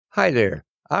Hi there,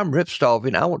 I'm Rip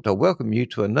Stalvey. I want to welcome you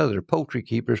to another Poultry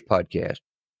Keepers podcast.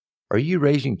 Are you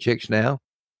raising chicks now?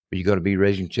 Are you going to be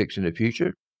raising chicks in the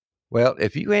future? Well,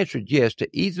 if you answered yes to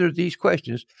either of these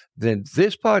questions, then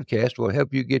this podcast will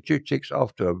help you get your chicks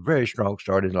off to a very strong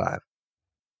start in life.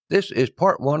 This is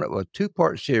part one of a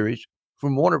two-part series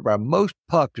from one of our most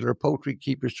popular Poultry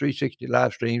Keepers 360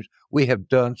 live streams we have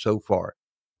done so far.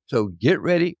 So get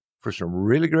ready for some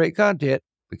really great content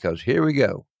because here we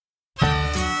go.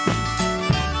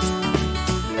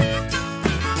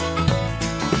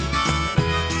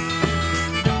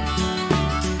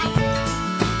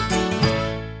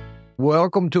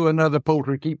 Welcome to another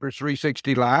Poultry Keepers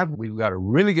 360 Live. We've got a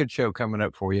really good show coming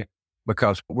up for you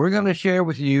because we're going to share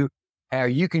with you how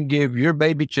you can give your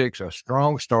baby chicks a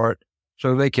strong start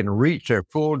so they can reach their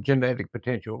full genetic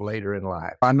potential later in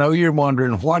life. I know you're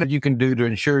wondering what you can do to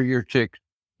ensure your chicks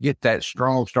get that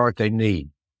strong start they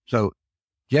need. So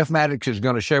Jeff Mattocks is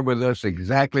going to share with us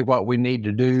exactly what we need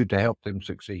to do to help them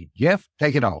succeed. Jeff,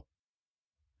 take it off.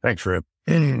 Thanks, Rip.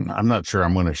 I'm not sure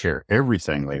I'm going to share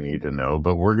everything they need to know,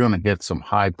 but we're going to get some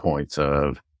high points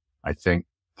of, I think,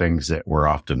 things that were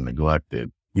often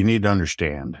neglected. You need to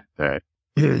understand that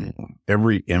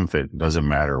every infant, doesn't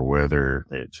matter whether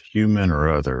it's human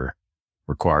or other,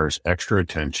 requires extra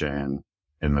attention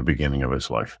in the beginning of its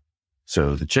life.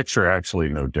 So the chicks are actually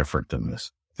no different than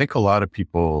this. I think a lot of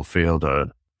people fail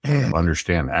to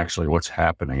understand actually what's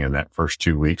happening in that first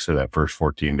 2 weeks or that first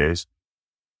 14 days.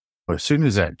 But as soon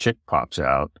as that chick pops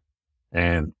out,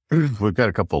 and we've got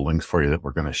a couple of links for you that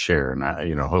we're going to share, and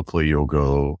hopefully you'll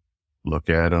go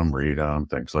look at them, read them,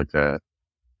 things like that.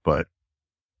 But,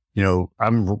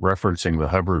 I'm referencing the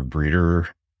Hubbard Breeder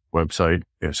website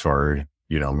as far as,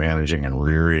 managing and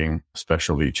rearing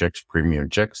specialty chicks, premium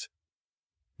chicks.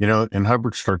 And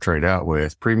Hubbard starts right out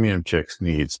with premium chicks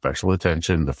need special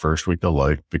attention the first week of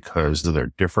life because of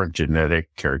their different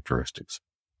genetic characteristics.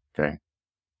 Okay.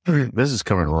 This is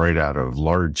coming right out of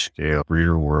large scale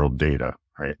breeder world data,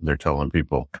 right? They're telling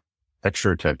people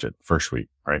extra attention first week,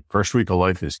 right? First week of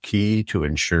life is key to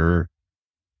ensure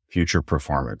future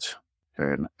performance.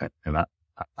 And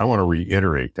I want to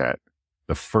reiterate that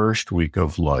the first week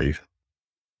of life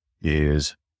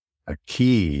is a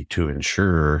key to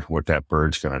ensure what that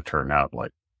bird's going to turn out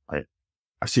like.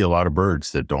 I see a lot of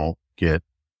birds that don't get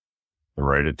the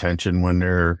right attention when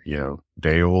they're,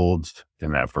 day olds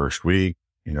in that first week.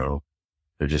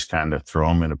 They just kind of throw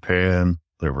them in a pan,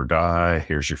 live or die.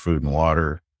 Here's your food and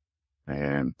water.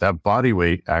 And that body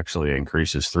weight actually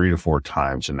increases 3 to 4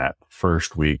 times in that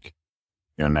first week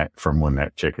from when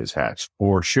that chick is hatched,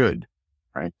 or should,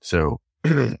 right? So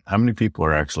how many people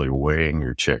are actually weighing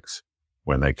your chicks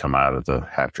when they come out of the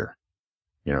hatcher?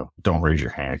 Don't raise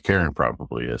your hand. Karen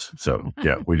probably is. So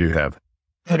yeah, we do have,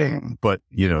 but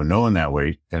knowing that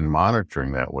weight and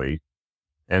monitoring that weight,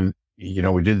 and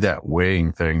we did that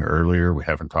weighing thing earlier. We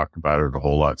haven't talked about it a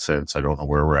whole lot since. I don't know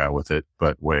where we're at with it,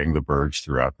 but weighing the birds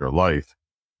throughout their life.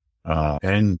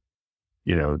 The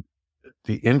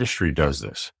industry does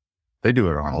this. They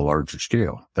do it on a larger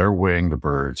scale. They're weighing the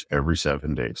birds every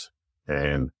 7 days.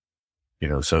 And,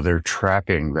 so they're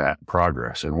tracking that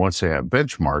progress. And once they have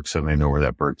benchmarks and they know where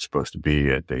that bird's supposed to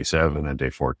be at day 7 and day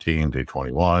 14, day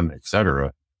 21, et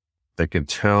cetera, they can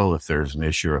tell if there's an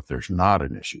issue or if there's not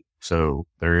an issue. So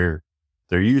they're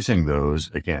using those,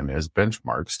 again, as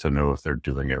benchmarks to know if they're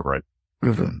doing it right.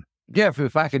 Jeff,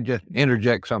 if I could just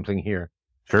interject something here.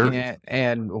 Sure.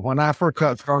 And when I first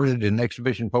got started in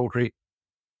exhibition poultry,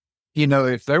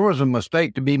 if there was a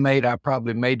mistake to be made, I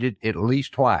probably made it at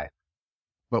least twice.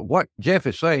 But what Jeff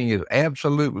is saying is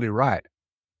absolutely right.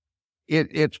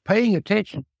 It's paying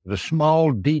attention to the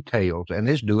small details, and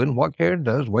it's doing what Karen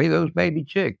does, weigh those baby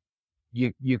chicks.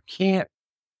 You can't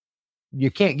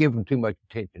give them too much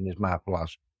attention is my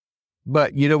philosophy,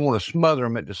 but you don't want to smother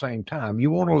them at the same time.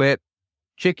 You want to let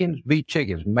chickens be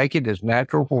chickens, make it as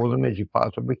natural for them as you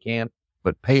possibly can,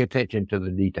 but pay attention to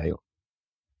the detail.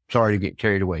 Sorry to get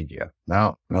carried away, Jeff.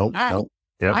 No. Yep.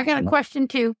 I got a question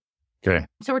too. Okay.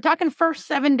 So we're talking first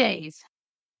 7 days.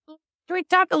 Can we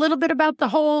talk a little bit about the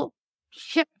whole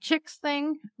chicks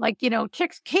thing? Like,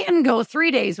 chicks can go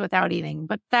 3 days without eating,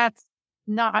 but that's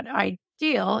not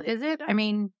ideal, is it? I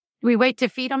mean, do we wait to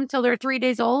feed them till they're 3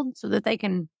 days old so that they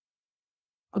can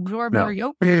absorb their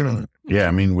yolk? Yeah,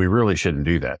 I mean, we really shouldn't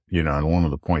do that. And one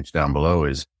of the points down below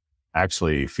is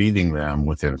actually feeding them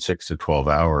within 6 to 12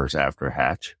 hours after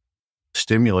hatch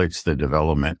stimulates the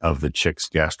development of the chick's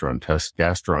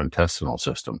gastrointestinal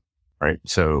system, right?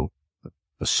 So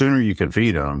the sooner you can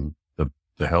feed them,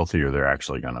 the healthier they're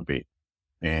actually going to be.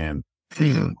 And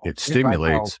it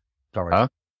stimulates. Sorry.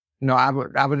 No, I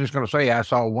was just going to say, I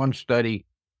saw one study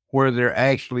where they're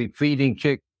actually feeding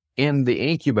chicks in the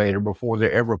incubator before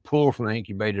they're ever pulled from the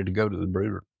incubator to go to the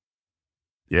brooder.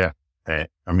 Yeah. I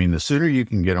mean, the sooner you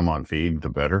can get them on feed, the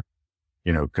better,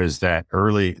 because that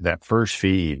first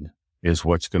feed is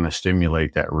what's going to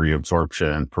stimulate that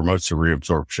reabsorption, promotes the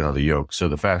reabsorption of the yolk. So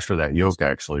the faster that yolk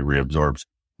actually reabsorbs,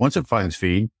 once it finds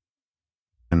feed,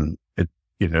 and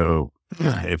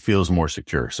it feels more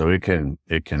secure. So it can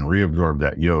reabsorb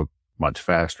that yolk much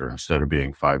faster instead of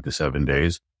being 5 to 7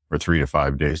 days or 3 to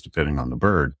 5 days, depending on the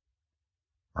bird.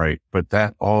 Right. But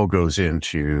that all goes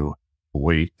into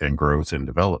weight and growth and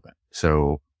development.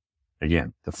 So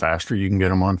again, the faster you can get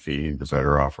them on feed, the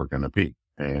better off we're going to be.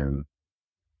 And,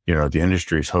 the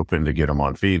industry is hoping to get them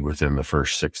on feed within the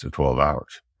first 6 to 12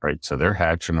 hours. Right. So they're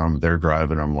hatching them. They're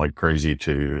driving them like crazy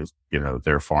to,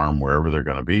 their farm, wherever they're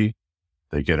going to be.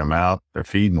 They get them out. Their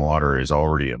feed and water is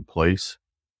already in place.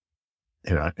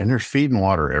 And there's feed and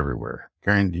water everywhere.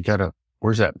 Karen,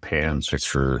 where's that pan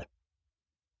picture?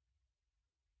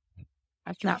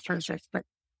 That's not perfect, but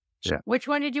yeah. Which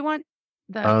one did you want?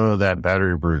 That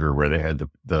battery brooder where they had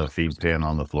the feed pan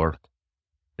on the floor.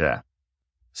 Yeah.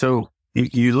 So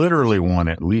you literally want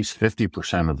at least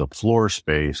 50% of the floor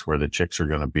space where the chicks are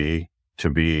going to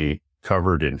be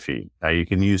covered in feed. Now you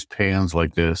can use pans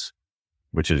like this,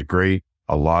 which is great.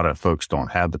 A lot of folks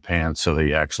don't have the pans, so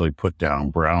they actually put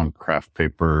down brown craft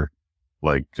paper,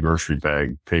 like grocery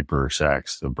bag paper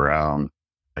sacks, the brown.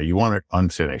 You want it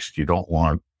unfinished. You don't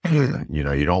want,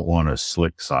 you don't want a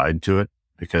slick side to it,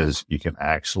 because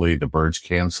the birds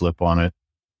can slip on it.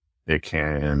 It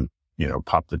can,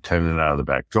 pop the tendon out of the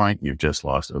back joint. You've just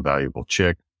lost a valuable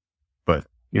chick, but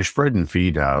you're spreading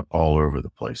feed out all over the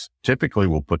place. Typically,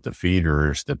 we'll put the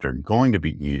feeders that they're going to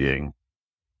be eating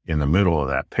in the middle of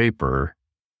that paper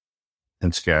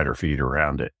and scatter feed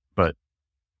around it. But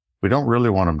we don't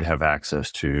really want them to have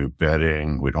access to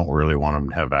bedding. We don't really want them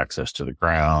to have access to the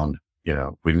ground.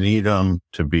 We need them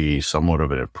to be somewhat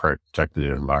of a protected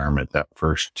environment that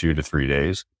first 2 to 3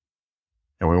 days.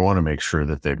 And we want to make sure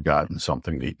that they've gotten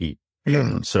something to eat.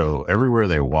 So everywhere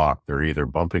they walk, they're either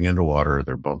bumping into water or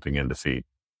they're bumping into feed.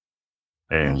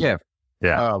 And yeah.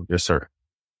 Yes, sir.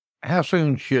 How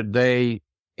soon should they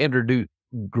introduce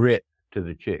grit to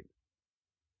the chick?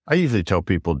 I usually tell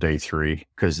people day 3,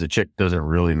 because the chick doesn't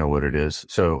really know what it is.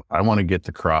 So I want to get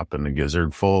the crop and the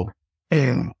gizzard full,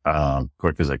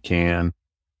 quick as I can,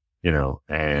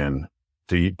 and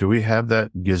do we have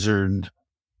that gizzard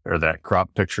or that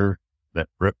crop picture that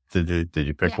rip? Did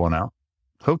you pick one out?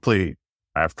 Hopefully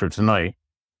after tonight,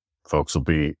 folks will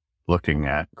be looking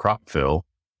at crop fill,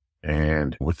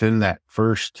 and within that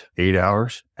first 8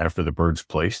 hours after the bird's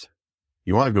placed,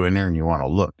 you want to go in there and you want to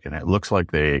look, and it looks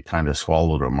like they kind of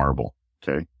swallowed a marble.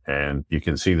 Okay. And you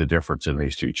can see the difference in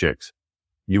these two chicks.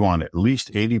 You want at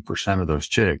least 80% of those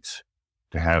chicks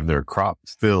to have their crop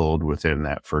filled within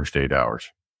that first 8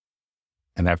 hours.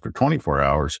 And after 24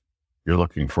 hours, you're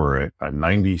looking for a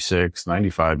 96,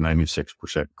 95,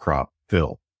 96% crop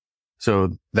fill.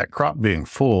 So that crop being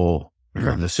full,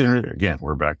 the sooner, again,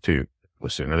 we're back to the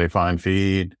sooner they find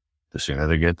feed, the sooner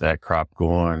they get that crop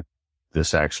going.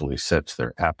 This actually sets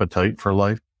their appetite for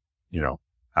life,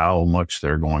 how much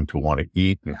they're going to want to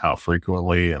eat and how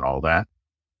frequently and all that.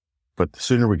 But the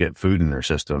sooner we get food in their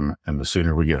system and the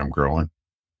sooner we get them growing,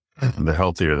 the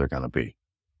healthier they're going to be.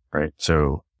 Right.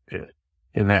 So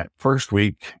in that first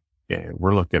week,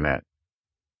 we're looking at,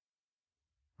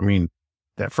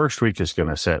 that first week is going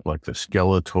to set like the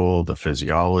skeletal, the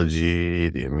physiology,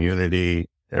 the immunity,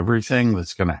 everything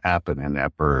that's going to happen in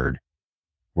that bird.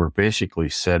 We're basically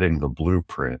setting the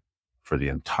blueprint for the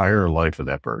entire life of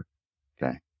that bird.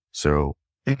 Okay. So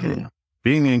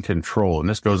being in control, and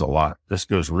this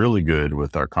goes really good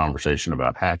with our conversation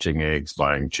about hatching eggs,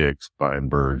 buying chicks, buying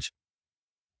birds.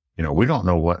 We don't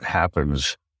know what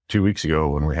happens 2 weeks ago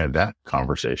when we had that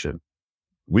conversation.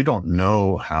 We don't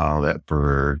know how that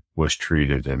bird was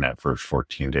treated in that first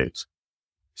 14 days.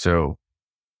 So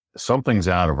something's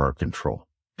out of our control.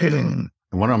 And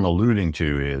what I'm alluding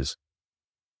to is,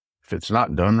 if it's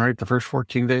not done right the first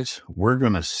 14 days, we're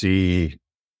going to see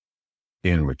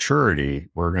in maturity,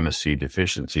 we're going to see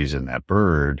deficiencies in that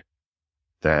bird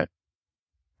that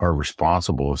are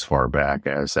responsible as far back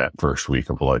as that first week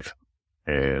of life.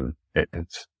 And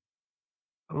that's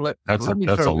a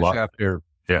lot out there.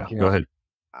 Yeah, go ahead.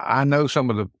 I know some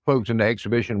of the folks in the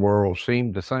exhibition world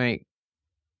seem to think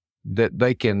that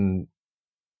they can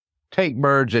take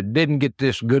birds that didn't get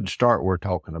this good start we're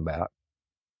talking about,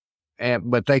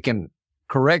 but they can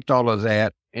correct all of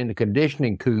that in the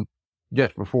conditioning coop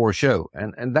just before a show.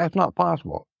 And that's not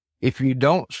possible. If you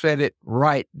don't set it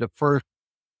right the first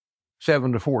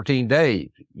 7 to 14 days.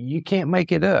 You can't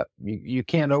make it up. You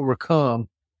can't overcome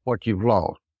what you've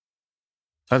lost.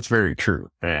 That's very true.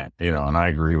 And, and I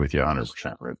agree with you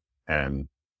 100%. Rick. And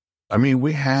I mean,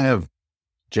 we have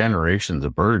generations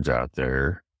of birds out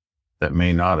there that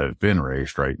may not have been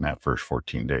raised right in that first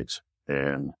 14 days.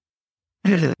 And,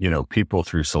 people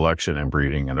through selection and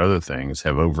breeding and other things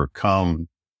have overcome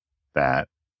that.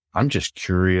 I'm just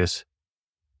curious,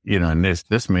 and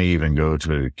this may even go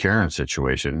to Karen's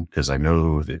situation, because I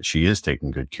know that she is taking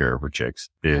good care of her chicks,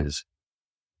 is,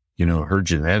 her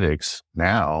genetics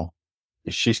now,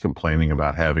 she's complaining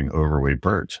about having overweight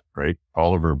birds, right?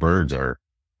 All of her birds are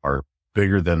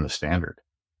bigger than the standard.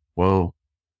 Well,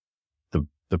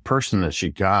 the person that she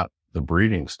got the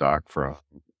breeding stock from,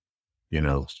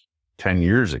 10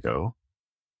 years ago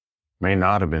may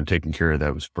not have been taking care of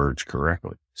those birds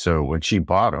correctly. So when she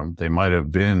bought them, they might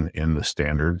have been in the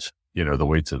standards, the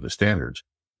weights of the standards.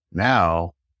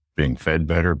 Now, being fed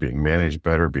better, being managed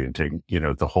better, being taken,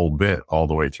 the whole bit all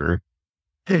the way through,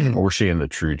 we're seeing the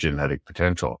true genetic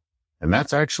potential. And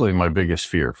that's actually my biggest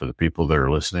fear for the people that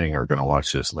are listening or going to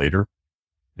watch this later,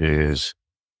 is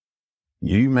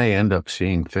you may end up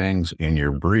seeing things in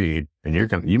your breed, and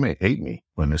you may hate me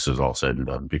when this is all said and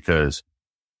done, because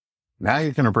now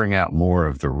you're going to bring out more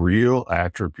of the real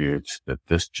attributes that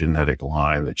this genetic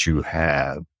line that you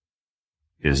have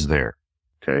is there.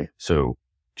 Okay. So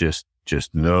just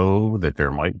know that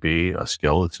there might be a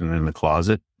skeleton in the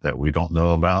closet that we don't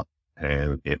know about,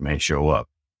 and it may show up.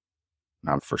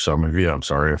 Now, for some of you, I'm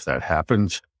sorry if that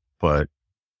happens, but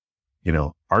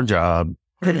our job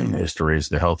is to raise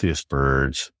the healthiest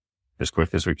birds as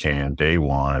quick as we can, day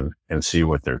one, and see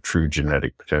what their true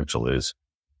genetic potential is.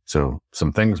 So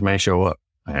some things may show up,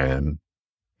 and,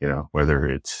 whether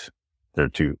it's there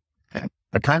too.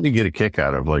 I kind of get a kick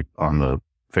out of, like, on the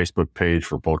Facebook page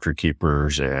for poultry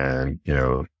keepers and,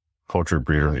 poultry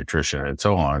breeder nutrition and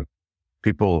so on,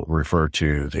 people refer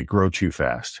to, they grow too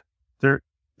fast. There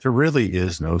really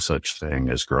is no such thing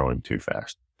as growing too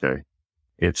fast. Okay.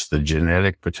 It's the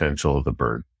genetic potential of the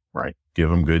bird, right? Give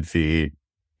them good feed,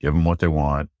 give them what they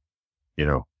want,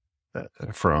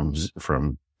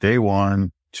 from day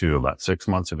one to about 6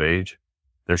 months of age,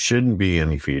 there shouldn't be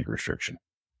any feed restriction.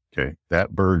 Okay.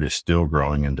 That bird is still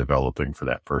growing and developing for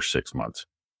that first 6 months.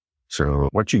 So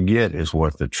what you get is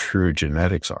what the true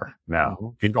genetics are.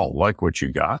 Now, if you don't like what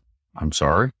you got, I'm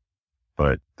sorry,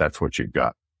 but that's what you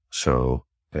got. So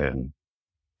then.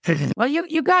 Well,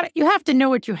 you have to know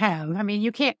what you have. I mean,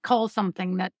 you can't cull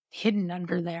something that's hidden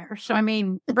under there. So, I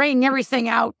mean, bringing everything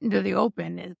out into the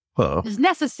open is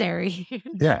necessary.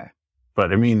 Yeah.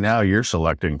 But I mean, now you're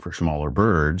selecting for smaller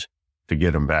birds to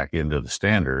get them back into the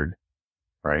standard,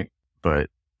 right? But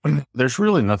there's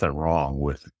really nothing wrong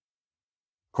with,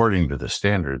 according to the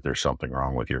standard, there's something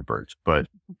wrong with your birds. But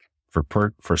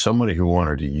for somebody who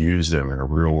wanted to use them in a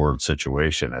real world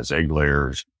situation as egg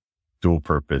layers, dual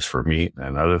purpose for meat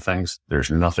and other things,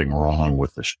 there's nothing wrong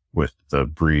with the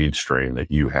breed strain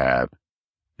that you have,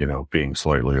 being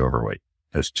slightly overweight.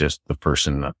 It's just the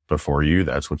person before you,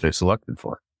 that's what they selected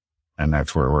for. And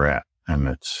that's where we're at. And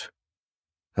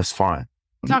that's fine.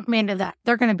 Talk me into that.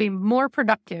 They're going to be more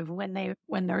productive when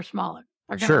they're smaller.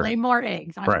 They're going to lay more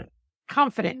eggs. I'm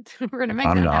confident we're going to make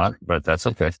that happen. I'm not, but that's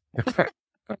okay.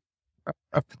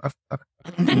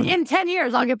 In 10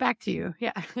 years, I'll get back to you.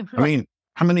 Yeah. I mean,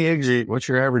 how many eggs what's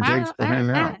your average eggs per hen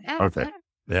now? Okay.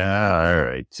 Yeah. All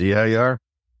right. See how you are?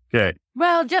 Okay.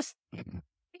 Well, just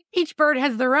each bird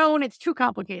has their own. It's too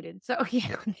complicated. So,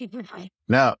 yeah.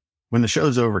 Now, when the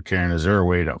show's over, Karen, is there a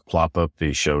way to plop up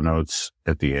the show notes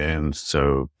at the end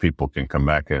so people can come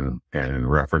back and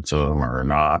reference them or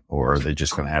not? Or are they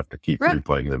just going to have to keep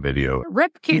replaying the video?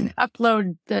 Rip can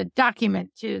upload the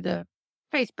document to the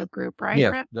Facebook group, right?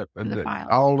 Yeah. The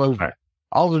file.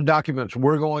 All the documents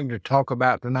we're going to talk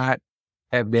about tonight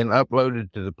have been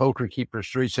uploaded to the Poultry Keepers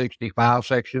 360 file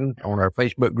section on our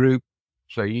Facebook group.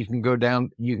 So you can go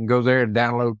there and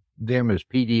download them as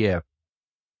PDF.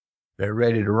 They're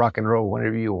ready to rock and roll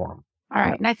whenever you want them. All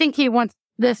right. And I think he wants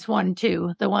this one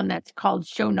too, the one that's called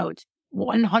Show Notes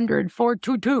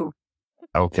 100-422.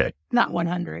 Okay. Not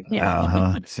 100.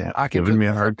 Yeah. Giving me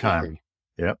a hard time.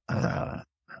 Yep.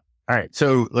 All right.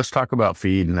 So let's talk about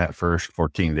feed in that first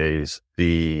 14 days.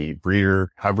 The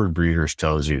Hubbard Breeders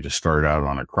tells you to start out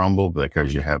on a crumble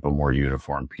because you have a more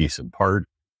uniform piece and part.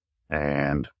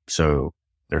 And so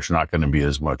there's not going to be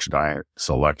as much diet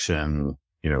selection,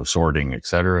 sorting,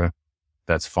 etc.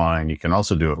 That's fine. You can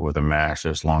also do it with a mash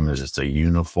as long as it's a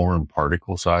uniform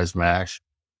particle size mash.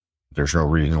 There's no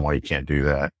reason why you can't do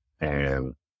that.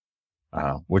 And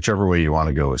whichever way you want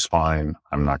to go is fine.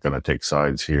 I'm not going to take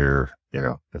sides here.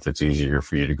 if it's easier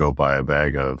for you to go buy a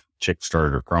bag of chick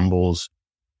starter crumbles,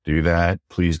 do that.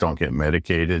 Please don't get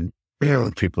medicated.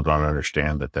 People don't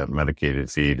understand that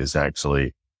medicated feed is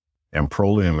actually,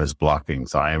 amprolium is blocking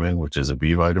thiamine, which is a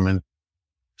B vitamin.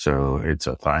 So it's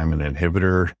a thiamine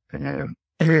inhibitor,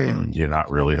 and you're not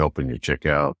really helping your chick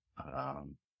out.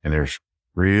 And there's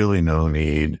really no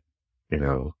need,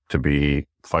 to be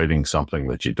fighting something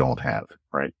that you don't have,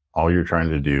 right? All you're trying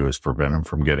to do is prevent them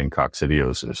from getting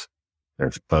coccidiosis.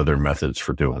 There's other methods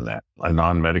for doing that. A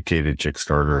non-medicated chick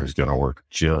starter is going to work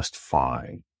just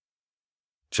fine.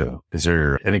 So is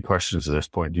there any questions at this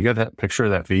point? Do you get that picture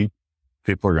of that feed?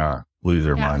 People are going to lose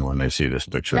their mind when they see this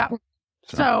picture. Yeah.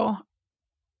 So, all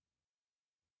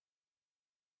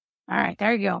right,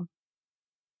 there you go. All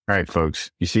right,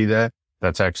 folks, you see that?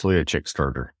 That's actually a chick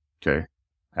starter. Okay.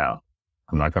 Now,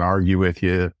 I'm not going to argue with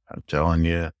you. I'm telling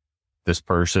you, this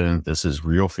is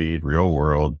real feed, real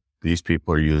world. These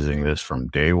people are using this from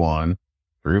day one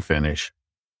through finish.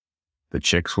 The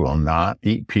chicks will not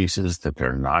eat pieces that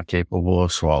they're not capable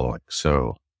of swallowing.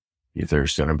 So if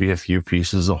there's going to be a few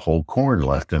pieces of whole corn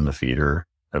left in the feeder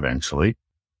eventually,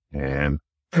 and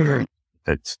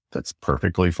that's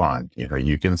perfectly fine.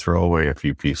 You can throw away a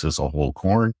few pieces of whole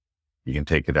corn. You can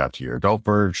take it out to your adult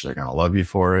birds. They're going to love you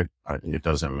for it. It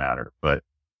doesn't matter, but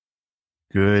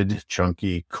good,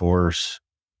 chunky, coarse,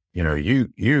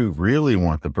 you really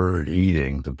want the bird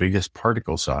eating the biggest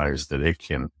particle size that it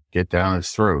can get down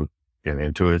its throat and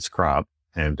into its crop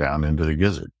and down into the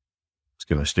gizzard. It's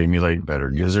going to stimulate better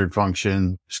gizzard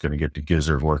function. It's going to get the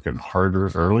gizzard working harder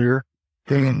earlier.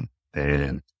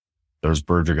 And those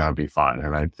birds are going to be fine.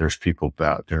 And there's people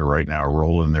out there right now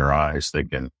rolling their eyes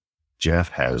thinking, Jeff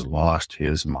has lost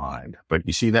his mind. But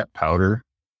you see that powder?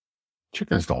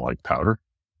 Chickens don't like powder.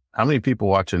 How many people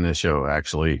watching this show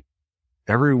actually,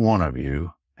 every one of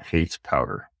you hates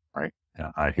powder, right?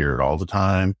 I hear it all the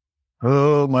time.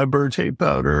 Oh, my birds hate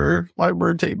powder. My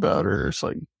birds hate powder. It's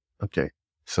like, okay,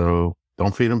 so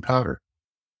don't feed them powder.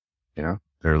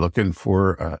 They're looking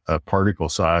for a particle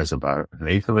size about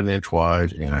 1/8 of an inch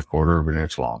wide and 1/4 of an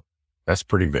inch long. That's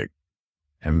pretty big.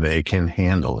 And they can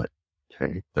handle it.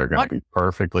 Okay. They're going to be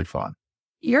perfectly fine.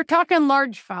 You're talking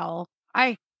large fowl.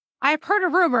 I've heard a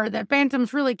rumor that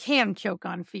bantams really can choke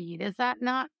on feed. Is that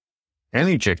not?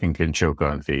 Any chicken can choke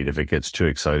on feed if it gets too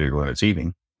excited when it's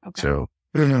eating. Okay. So,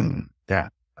 yeah,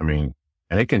 and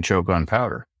it can choke on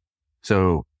powder.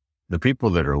 So the people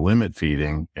that are limit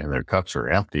feeding and their cups are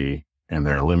empty and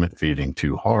they're limit feeding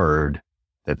too hard,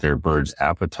 that their bird's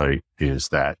appetite is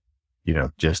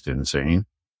just insane.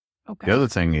 Okay. The other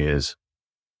thing is,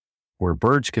 where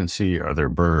birds can see other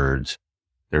birds,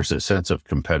 there's a sense of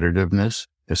competitiveness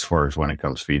as far as when it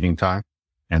comes feeding time,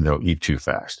 and they'll eat too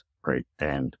fast, right?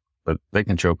 But they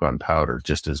can choke on powder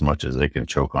just as much as they can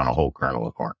choke on a whole kernel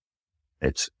of corn.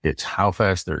 It's how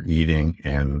fast they're eating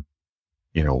and,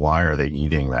 why are they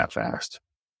eating that fast?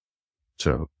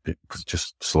 So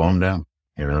just slow them down,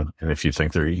 and if you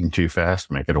think they're eating too fast,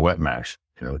 make it a wet mash,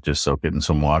 just soak it in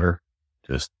some water.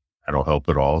 That'll help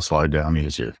it all slide down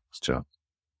easier. So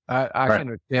I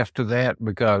can attest to that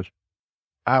because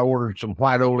I ordered some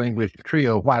white old English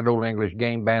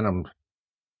game bantams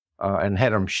and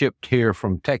had them shipped here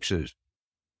from Texas.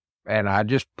 And I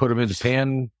just put them in the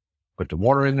pen, put the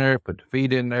water in there, put the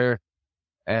feed in there.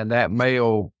 And that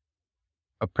male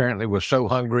apparently was so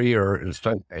hungry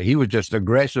he was just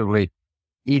aggressively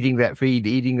eating that feed.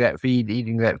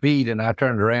 And I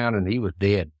turned around and he was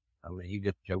dead. He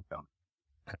just choked on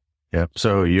it. Yep.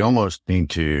 So you almost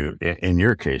need to, in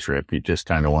your case, Rip, you just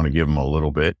kind of want to give them a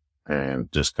little bit and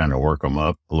just kind of work them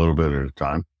up a little bit at a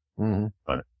time. Mm-hmm.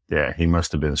 But yeah, he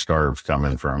must have been starved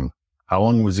coming from, how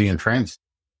long was he in transit?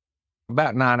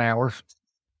 About 9 hours.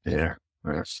 Yeah.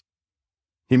 Yes.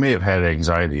 He may have had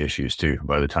anxiety issues too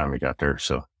by the time he got there.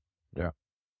 So yeah.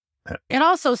 It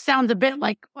also sounds a bit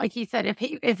like he said,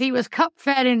 if he was cup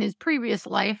fed in his previous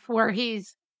life where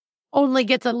he's only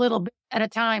gets a little bit at a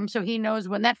time, so he knows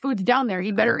when that food's down there,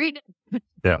 he better eat it.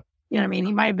 Yeah. You know what I mean?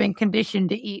 He might have been conditioned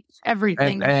to eat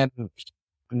everything. And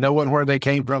knowing where they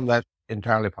came from, that's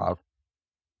entirely possible.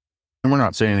 And we're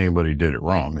not saying anybody did it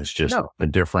wrong. It's just a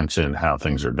difference in how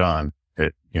things are done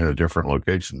at, different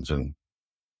locations. And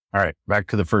all right, back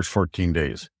to the first 14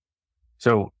 days.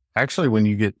 So actually, when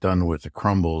you get done with the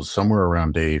crumbles, somewhere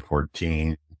around day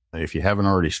 14, if you haven't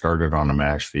already started on a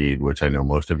mash feed, which I know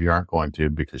most of you aren't going to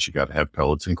because you got to have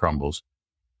pellets and crumbles,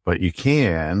 but you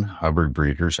can, Hubbard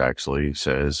Breeders actually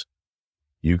says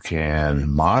you can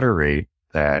moderate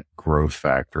that growth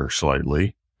factor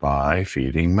slightly by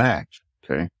feeding mash.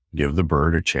 Okay. Give the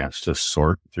bird a chance to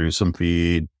sort through some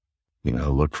feed,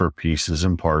 look for pieces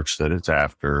and parts that it's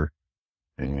after.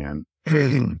 And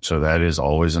So that is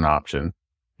always an option.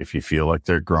 If you feel like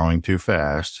they're growing too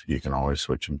fast, you can always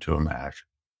switch them to a mash.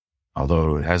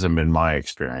 Although it hasn't been my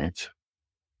experience.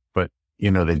 But,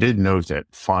 they did note that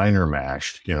finer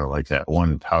mashed, like that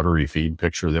one powdery feed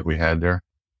picture that we had there,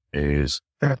 is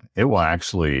it will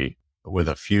actually, with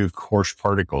a few coarse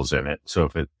particles in it. So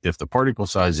if the particle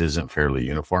size isn't fairly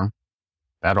uniform,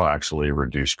 that'll actually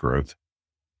reduce growth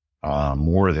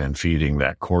more than feeding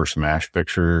that coarse mash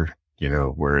picture,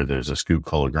 where there's a scoop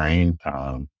full of grain.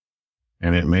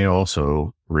 And it may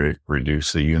also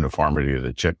reduce the uniformity of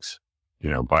the chicks,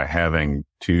 by having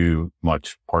too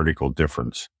much particle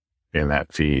difference in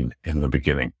that feed in the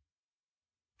beginning.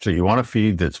 So you want a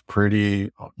feed that's pretty,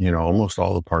 almost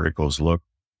all the particles look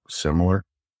similar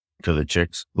to the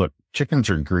chicks. Look,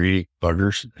 chickens are greedy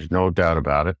buggers. There's no doubt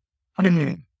about it.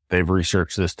 They've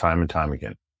researched this time and time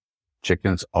again.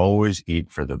 Chickens always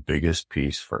eat for the biggest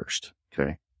piece first.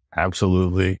 Okay.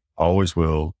 Absolutely. Always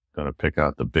will. Going to pick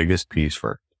out the biggest piece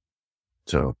first.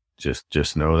 So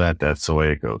just know that that's the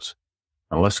way it goes.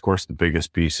 Unless, of course, the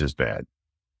biggest piece is bad.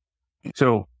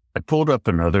 So I pulled up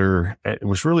it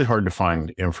was really hard to find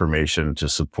information to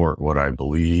support what I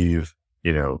believe,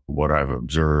 what I've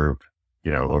observed,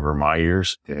 over my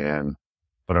years.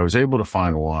 But I was able to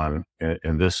find one,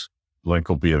 and this link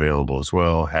will be available as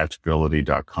well,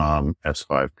 hatchability.com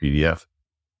S5 PDF,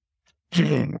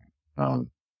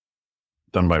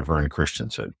 done by Vern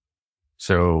Christensen.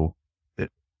 So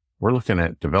we're looking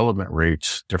at development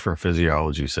rates, different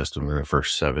physiology system in the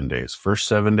first 7 days. First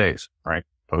 7 days, right?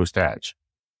 Post-hatch,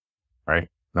 right?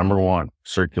 Number one,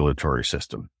 circulatory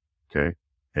system. Okay.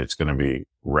 It's going to be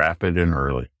rapid and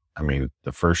early. I mean,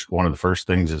 one of the first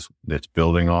things that's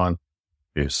building on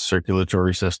is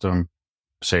circulatory system.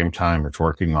 Same time, it's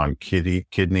working on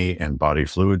kidney and body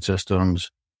fluid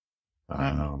systems,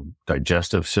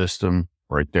 digestive system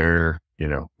right there,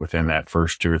 within that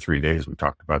first 2 or 3 days. We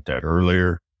talked about that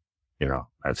earlier.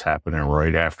 That's happening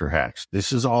right after hatch.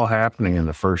 This is all happening in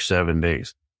the first 7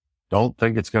 days. Don't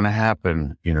think it's going to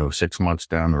happen, 6 months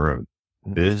down the road.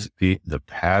 The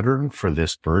pattern for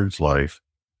this bird's life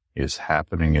is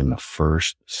happening in the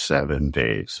first 7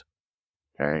 days.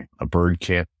 Okay. A bird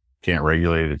can't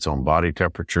regulate its own body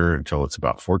temperature until it's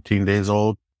about 14 days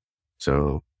old.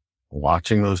 So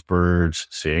watching those birds,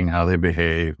 seeing how they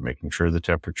behave, making sure the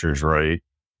temperature is right,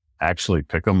 actually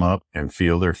pick them up and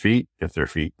feel their feet. If their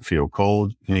feet feel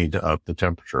cold, you need to up the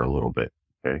temperature a little bit.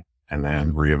 Okay. And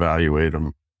then reevaluate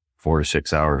them 4 to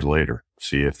 6 hours later.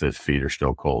 See if the feet are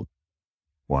still cold.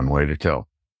 One way to tell.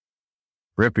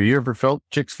 Rip, have you ever felt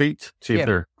chicks' feet? See if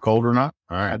they're cold or not?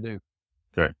 All right. I do.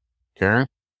 Okay. Karen?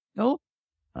 Nope.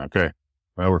 Okay.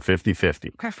 Well, we're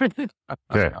 50-50.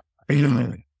 Okay.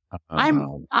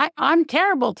 I'm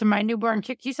terrible to my newborn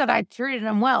chicks. You said I treated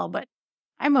them well, but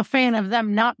I'm a fan of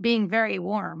them not being very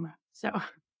warm. So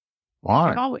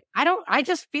why? I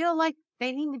just feel like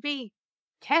they need to be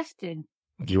tested.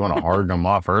 You want to harden them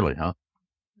off early, huh?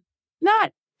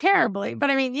 Not terribly, but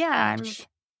I mean, yeah, I'm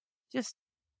just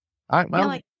I'm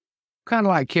like kind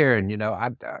of like Karen,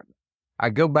 I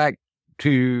go back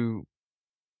to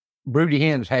broody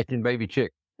hens hatching baby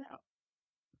chicks.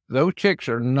 Those chicks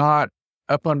are not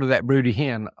up under that broody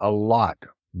hen a lot.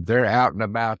 They're out and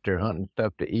about. They're hunting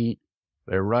stuff to eat.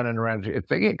 They're running around. If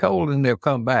they get cold, then they'll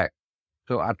come back.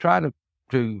 So I try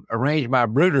to arrange my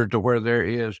brooder to where there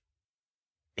is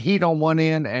heat on one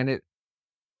end and it's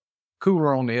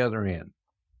cooler on the other end.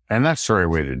 And that's the right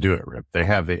way to do it, Rip. They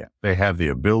have the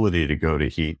ability to go to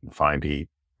heat and find heat.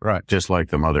 Right. Just like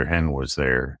the mother hen was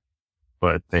there.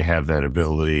 But they have that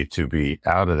ability to be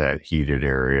out of that heated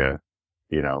area,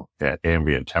 at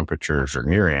ambient temperatures or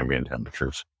near ambient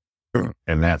temperatures.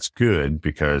 And that's good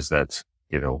because that's,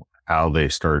 how they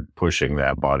start pushing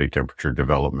that body temperature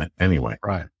development anyway.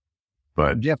 Right.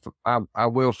 But Jeff, I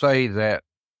will say that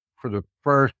for the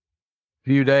first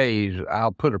few days,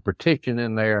 I'll put a partition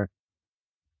in there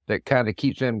that kind of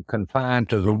keeps them confined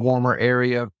to the warmer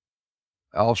area,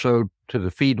 also to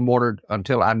the feed and water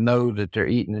until I know that they're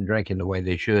eating and drinking the way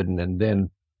they should. And then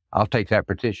I'll take that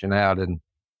partition out and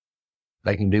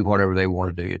they can do whatever they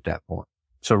want to do at that point.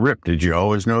 So Rip, did you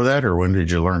always know that or when did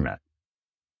you learn that?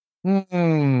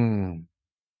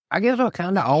 I guess I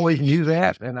kind of always knew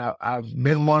that. And I've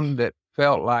been one that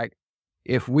felt like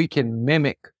if we can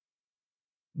mimic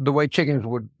the way chickens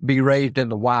would be raised in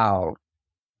the wild,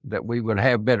 that we would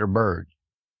have better birds.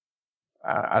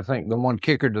 I think the one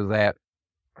kicker to that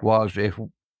was if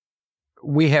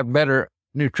we have better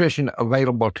nutrition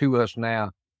available to us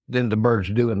now than the birds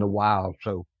do in the wild.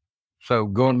 So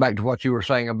going back to what you were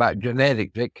saying about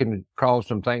genetics, it can cause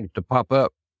some things to pop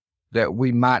up that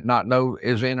we might not know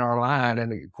is in our line.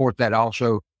 And of course, that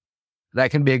also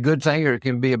That can be a good thing or it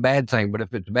can be a bad thing. But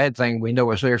if it's a bad thing, we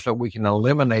know it's there so we can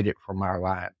eliminate it from our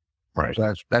line. Right.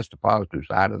 So that's the positive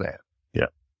side of that. Yeah.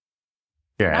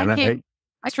 Yeah. And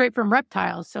I straight from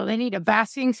reptiles. So they need a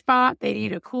basking spot. They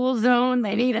need a cool zone.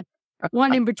 They need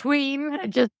one in between.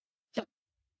 Just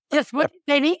what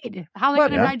they need. How they're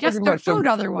going to digest their food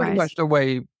otherwise. Pretty much the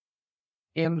way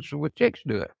hens with chicks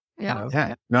do it. Yeah.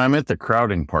 Yeah. No, I meant the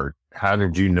crowding part. How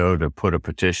did you know to put a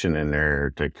petition in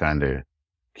there to kind of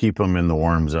keep them in the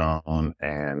warm zone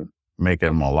and make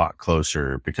them a lot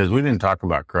closer? Because we didn't talk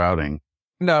about crowding.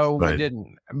 No, we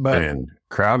didn't. But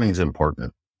crowding's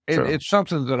important. It's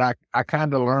something that I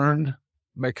kind of learned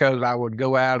because I would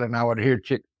go out and I would hear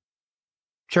chicks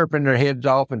chirping their heads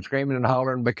off and screaming and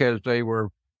hollering because they were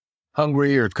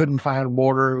hungry or couldn't find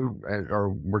water or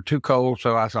were too cold.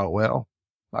 So I thought, well,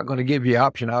 I'm not going to give you an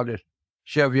option. I'll just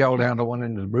shove y'all down to one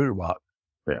end of the brooder box.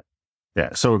 Yeah.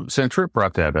 Yeah. So since Rick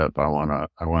brought that up, I want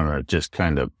to just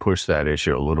kind of push that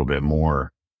issue a little bit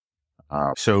more.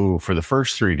 So for the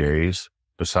first 3 days,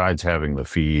 besides having the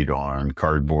feed on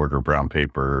cardboard or brown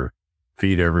paper,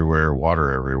 feed everywhere,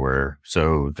 water everywhere.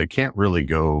 So they can't really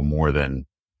go more than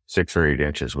 6 or 8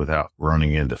 inches without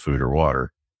running into food or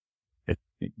water.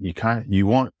 You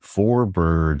want 4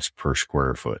 birds per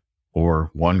square foot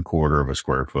or 1/4 of a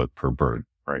square foot per bird,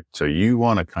 right? So you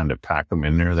want to kind of pack them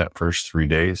in there that first 3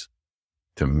 days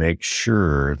to make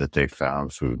sure that they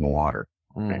found food and water.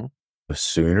 Mm-hmm. The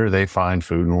sooner they find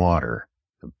food and water,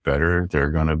 the better they're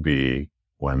going to be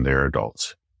when they're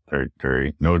adults.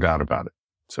 There no doubt about it.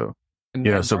 So,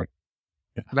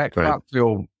 that crop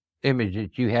field image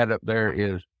that you had up there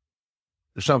is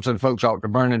something folks ought to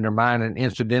burn in their mind. And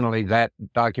incidentally, that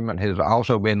document has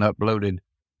also been uploaded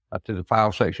to the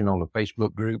file section on the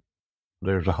Facebook group.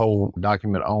 There's a whole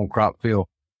document on crop field,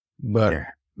 but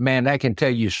man, that can tell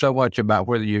you so much about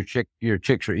whether your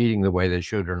chicks are eating the way they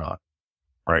should or not.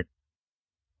 Right.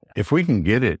 If we can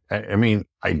get it, I mean,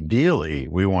 ideally,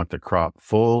 we want the crop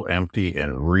full, empty,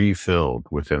 and refilled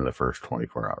within the first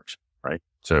 24 hours, right?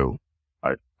 So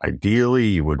ideally,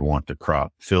 you would want the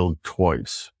crop filled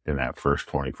twice in that first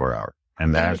 24 hours.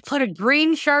 And that's... put a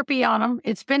green Sharpie on them.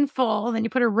 It's been full. Then you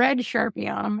put a red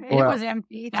Sharpie on them. It was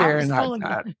empty. That was full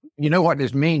again. You know what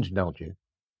this means, don't you?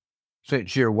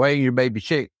 Since you're weighing your baby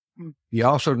chick, you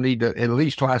also need to, at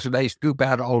least twice a day, scoop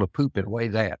out all the poop and weigh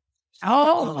that.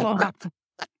 Oh,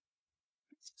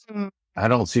 I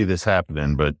don't see this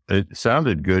happening, but it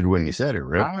sounded good when you said it,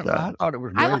 Rick. I thought it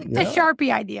was great. I like the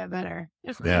Sharpie idea better.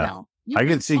 Just, I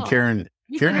can see Karen.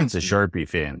 Karen's a Sharpie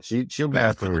fan. She'll be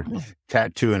after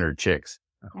tattooing her chicks.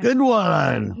 Good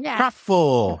one. Yeah.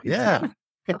 Truffle. Yeah.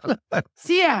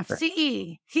 CF,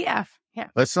 CE, CF. Yeah.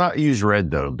 Let's not use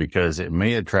red though, because it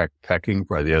may attract pecking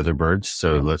by the other birds.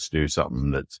 So let's do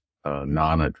something that's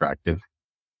non-attractive.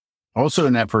 Also,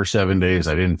 in that first 7 days,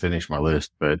 I didn't finish my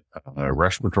list, but a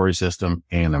respiratory system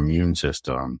and immune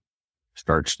system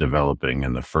starts developing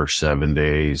in the first 7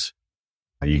 days.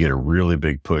 You get a really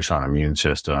big push on immune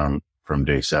system from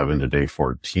day 7 to day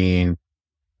 14,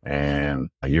 and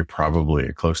you're probably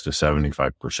at close to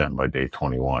 75% by day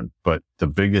 21. But the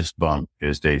biggest bump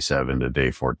is day 7 to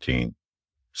day 14.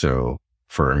 So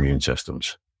for immune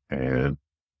systems, and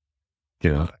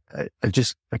I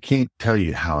can't tell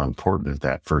you how important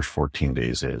that first 14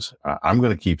 days is. I'm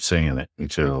going to keep saying it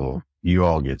until you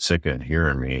all get sick of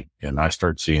hearing me and I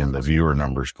start seeing the viewer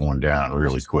numbers going down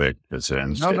really quick.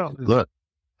 Look,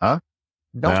 huh?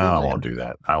 I won't do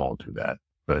that.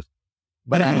 But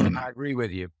I agree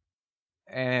with you.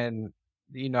 And,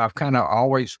 I've kind of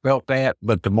always felt that,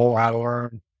 but the more I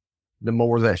learn, the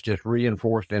more that's just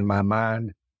reinforced in my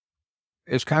mind.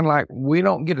 It's kind of like we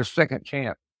don't get a second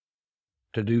chance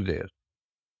to do this.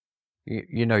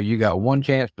 You got one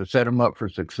chance to set them up for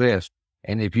success.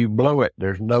 And if you blow it,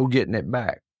 there's no getting it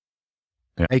back.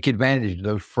 Yeah. Take advantage of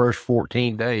those first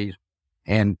 14 days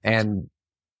and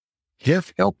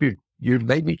just help your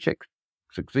baby chicks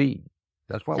succeed.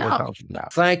 That's what we're talking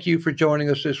about. Thank you for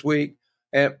joining us this week.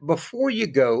 And before you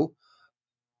go,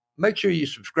 make sure you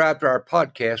subscribe to our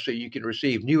podcast so you can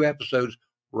receive new episodes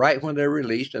right when they're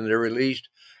released, and they're released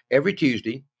every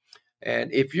Tuesday. And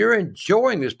if you're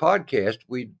enjoying this podcast,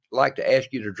 we'd like to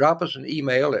ask you to drop us an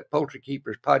email at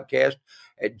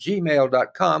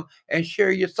poultrykeeperspodcast@gmail.com and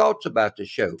share your thoughts about the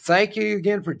show. Thank you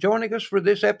again for joining us for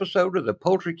this episode of the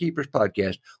Poultry Keepers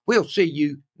Podcast. We'll see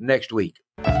you next week.